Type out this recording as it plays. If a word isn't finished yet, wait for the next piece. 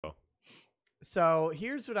So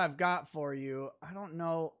here's what I've got for you. I don't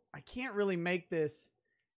know. I can't really make this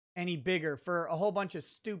any bigger for a whole bunch of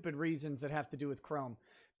stupid reasons that have to do with Chrome.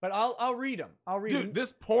 But I'll read them. I'll read them. Dude,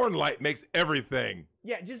 this porn light makes everything.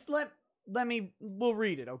 Yeah, just let me. We'll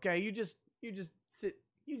read it, okay? You just sit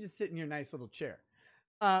in your nice little chair.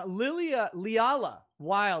 Liala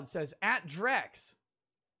Wild says at Drex.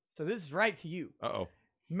 So this is right to you. Uh-oh.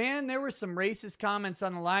 Man, there were some racist comments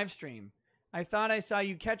on the live stream. I thought I saw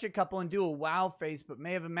you catch a couple and do a wow face, but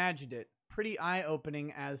may have imagined it. Pretty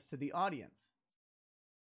eye-opening as to the audience.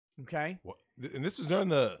 Okay? What? And this was during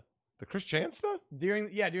the Chris Chan stuff? During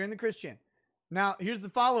the Chris Chan. Now, here's the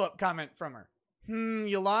follow-up comment from her.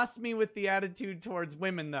 You lost me with the attitude towards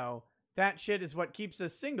women, though. That shit is what keeps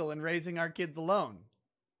us single and raising our kids alone.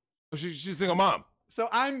 Oh, she's a single mom. So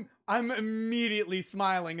I'm immediately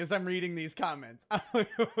smiling as I'm reading these comments.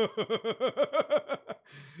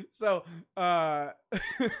 So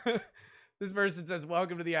this person says,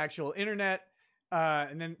 welcome to the actual internet.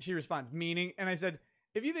 And then she responds, meaning. And I said,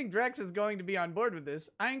 if you think Drex is going to be on board with this,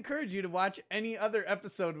 I encourage you to watch any other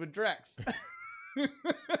episode with Drex.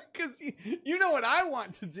 Because you know what I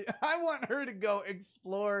want to do. I want her to go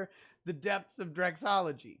explore the depths of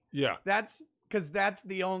Drexology. Yeah. That's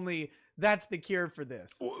the cure for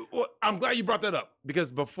this. Well, I'm glad you brought that up,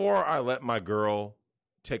 because before I let my girl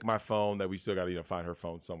take my phone, that we still got to find her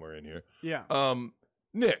phone somewhere in here. Yeah.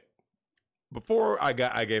 Nick, before I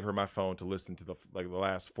gave her my phone to listen to the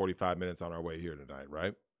last 45 minutes on our way here tonight,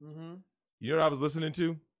 right? Mm-hmm. You know what I was listening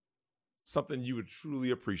to? Something you would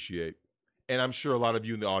truly appreciate, and I'm sure a lot of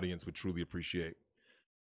you in the audience would truly appreciate.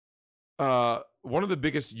 One of the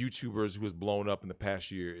biggest YouTubers who has blown up in the past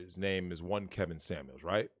year, his name is one Kevin Samuels,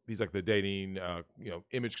 right? He's like the dating,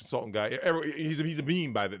 image consultant guy. He's a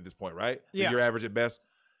meme by this point, right? Yeah. You're average at best.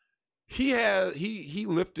 He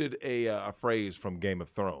lifted a phrase from Game of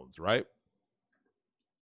Thrones, right?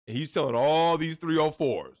 And he's telling all these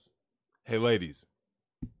 304s, hey, ladies,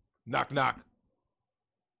 knock, knock.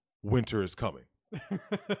 Winter is coming.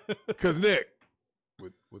 Because Nick,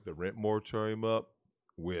 with the rent moratorium up,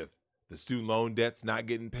 with the student loan debt's not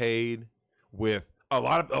getting paid, with a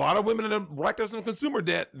lot of women in racked up some consumer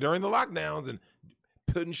debt during the lockdowns and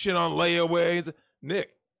putting shit on layaways.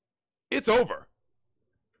 Nick, it's over.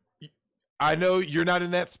 I know you're not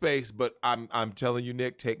in that space, but I'm telling you,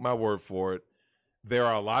 Nick, take my word for it. There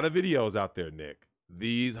are a lot of videos out there, Nick.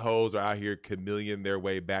 These hoes are out here chameleon their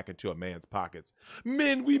way back into a man's pockets.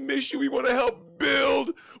 Men, we miss you. We want to help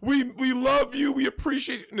build. We love you. We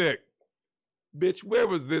appreciate you. Nick, bitch, where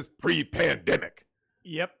was this pre-pandemic?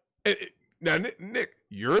 Yep. Now, Nick,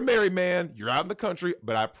 you're a married man. You're out in the country,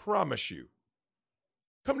 but I promise you,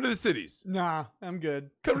 come to the cities. Nah, I'm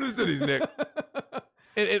good. Come to the cities, Nick.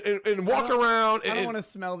 and walk around. I don't want to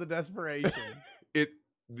smell the desperation.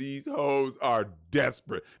 These hoes are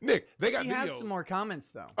desperate. Nick, they got videos. She has some more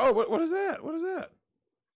comments, though. Oh, what is that? What is that?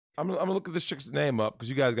 I'm gonna look at this chick's name up, because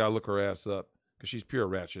you guys got to look her ass up, because she's pure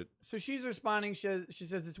ratchet. So she's responding. She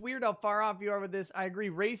says, it's weird how far off you are with this. I agree.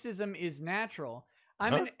 Racism is natural.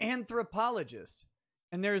 I'm an anthropologist,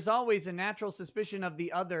 and there is always a natural suspicion of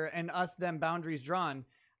the other and us-them boundaries drawn.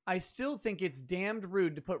 I still think it's damned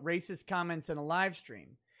rude to put racist comments in a live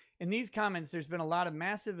stream. In these comments, there's been a lot of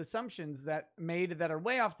massive assumptions that are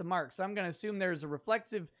way off the mark. So I'm going to assume there's a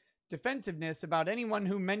reflexive defensiveness about anyone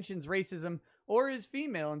who mentions racism or is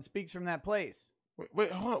female and speaks from that place.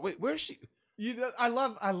 Wait, hold on. Wait, where's she? I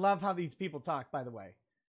love how these people talk, by the way.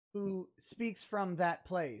 Who speaks from that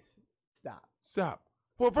place? Stop.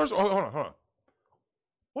 Well, first, hold on.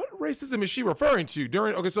 What racism is she referring to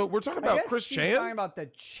during? Okay, so we're talking about Chris Chan. She's talking about the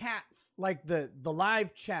chats, like the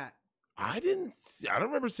live chat. I don't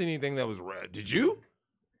remember seeing anything that was red. Did you?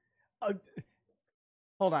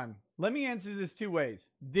 Hold on. Let me answer this two ways.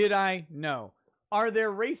 Did I? No. Are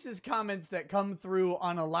there racist comments that come through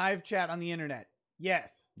on a live chat on the internet?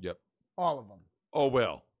 Yes. Yep. All of them. Oh,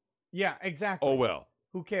 well. Yeah, exactly. Oh, well.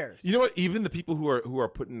 Who cares? You know what? Even the people who are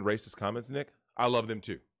putting racist comments, Nick, I love them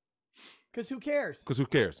too. Because who cares?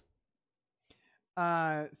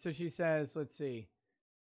 So she says, let's see.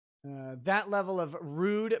 That level of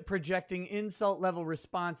rude, projecting, insult level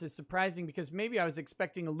response is surprising because maybe I was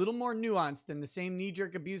expecting a little more nuance than the same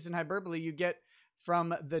knee-jerk abuse and hyperbole you get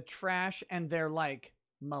from the trash and their like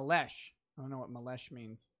malesh. I don't know what malesh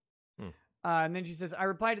means. And then she says, I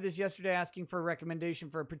replied to this yesterday asking for a recommendation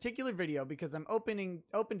for a particular video because I'm open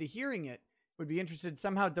to hearing it. Would be interested,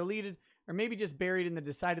 somehow deleted or maybe just buried in the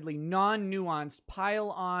decidedly non-nuanced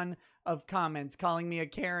pile on of comments calling me a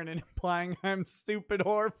Karen and implying I'm stupid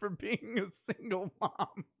whore for being a single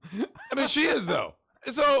mom. I mean, she is though.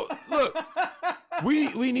 So look,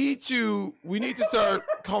 we need to start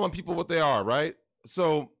calling people what they are, right?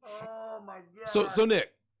 So, oh my god. So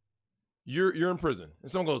Nick, you're in prison,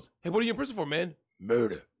 and someone goes, "Hey, what are you in prison for, man?"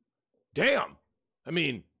 Murder. Damn. I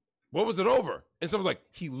mean, what was it over? And someone's like,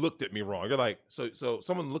 "He looked at me wrong." You're like, so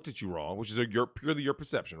someone looked at you wrong, which is purely your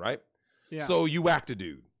perception, right? Yeah. So you whacked a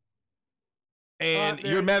dude, and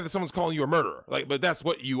you're mad that someone's calling you a murderer. Like, but that's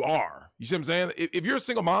what you are. You see what I'm saying? If you're a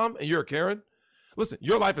single mom and you're a Karen, listen,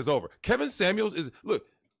 your life is over. Kevin Samuels look,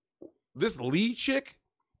 this lead chick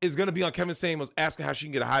is going to be on Kevin Samuels asking how she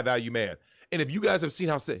can get a high value man. And if you guys have seen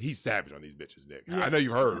how he's savage on these bitches, Nick. Yeah. I know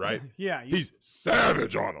you've heard, right? Yeah. He's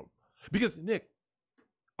savage on them. Because, Nick,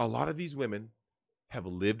 a lot of these women have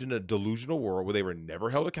lived in a delusional world where they were never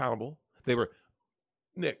held accountable.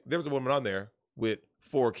 Nick, there was a woman on there with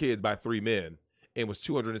 4 kids by 3 men and was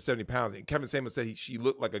 270 pounds. And Kevin Samuels said she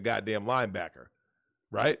looked like a goddamn linebacker,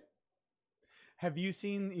 right? Have you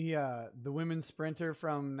seen the women's sprinter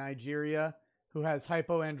from Nigeria who has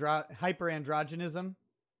hyperandrogenism?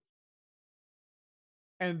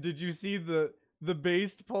 And did you see the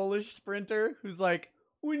based Polish sprinter who's like,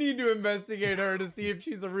 we need to investigate her to see if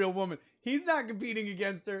she's a real woman. He's not competing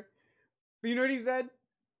against her. But you know what he said?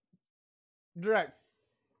 Drex.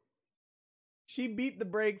 She beat the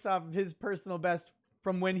brakes off of his personal best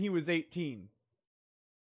from when he was 18.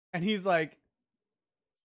 And he's like,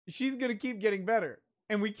 she's going to keep getting better.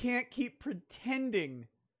 And we can't keep pretending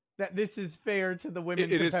that this is fair to the women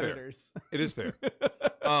competitors. It is fair.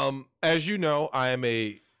 As you know, I am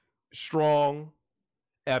a strong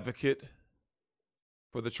advocate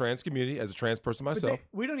for the trans community as a trans person myself.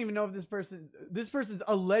 We don't even know if this person's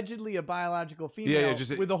allegedly a biological female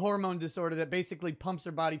with a hormone disorder that basically pumps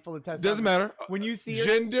her body full of testosterone. Doesn't matter. When you see her,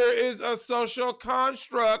 gender is a social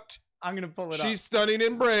construct. I'm going to pull it up. She's stunning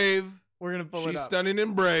and brave. We're going to pull it up. She's stunning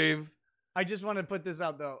and brave. I just want to put this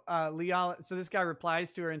out, though. Liala, so this guy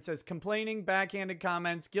replies to her and says, complaining, backhanded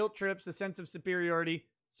comments, guilt trips, a sense of superiority.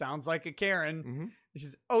 Sounds like a Karen. Mm-hmm.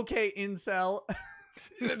 She's, okay, incel.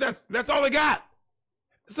 That's all I got.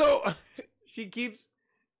 So she keeps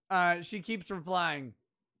replying.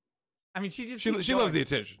 I mean, she loves the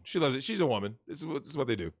attention. She loves it. She's a woman. This is what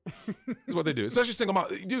they do. This is what they do. Especially single mom.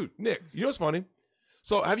 Dude, Nick, you know what's funny?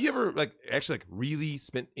 So have you ever actually really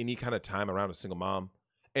spent any kind of time around a single mom?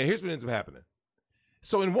 And here's what ends up happening.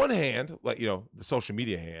 So in one hand, the social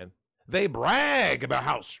media hand, they brag about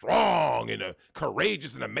how strong and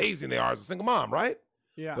courageous and amazing they are as a single mom, right?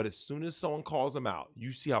 Yeah. But as soon as someone calls them out,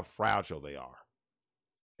 you see how fragile they are.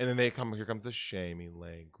 And then here comes the shaming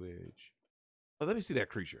language. Oh, let me see that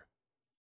creature.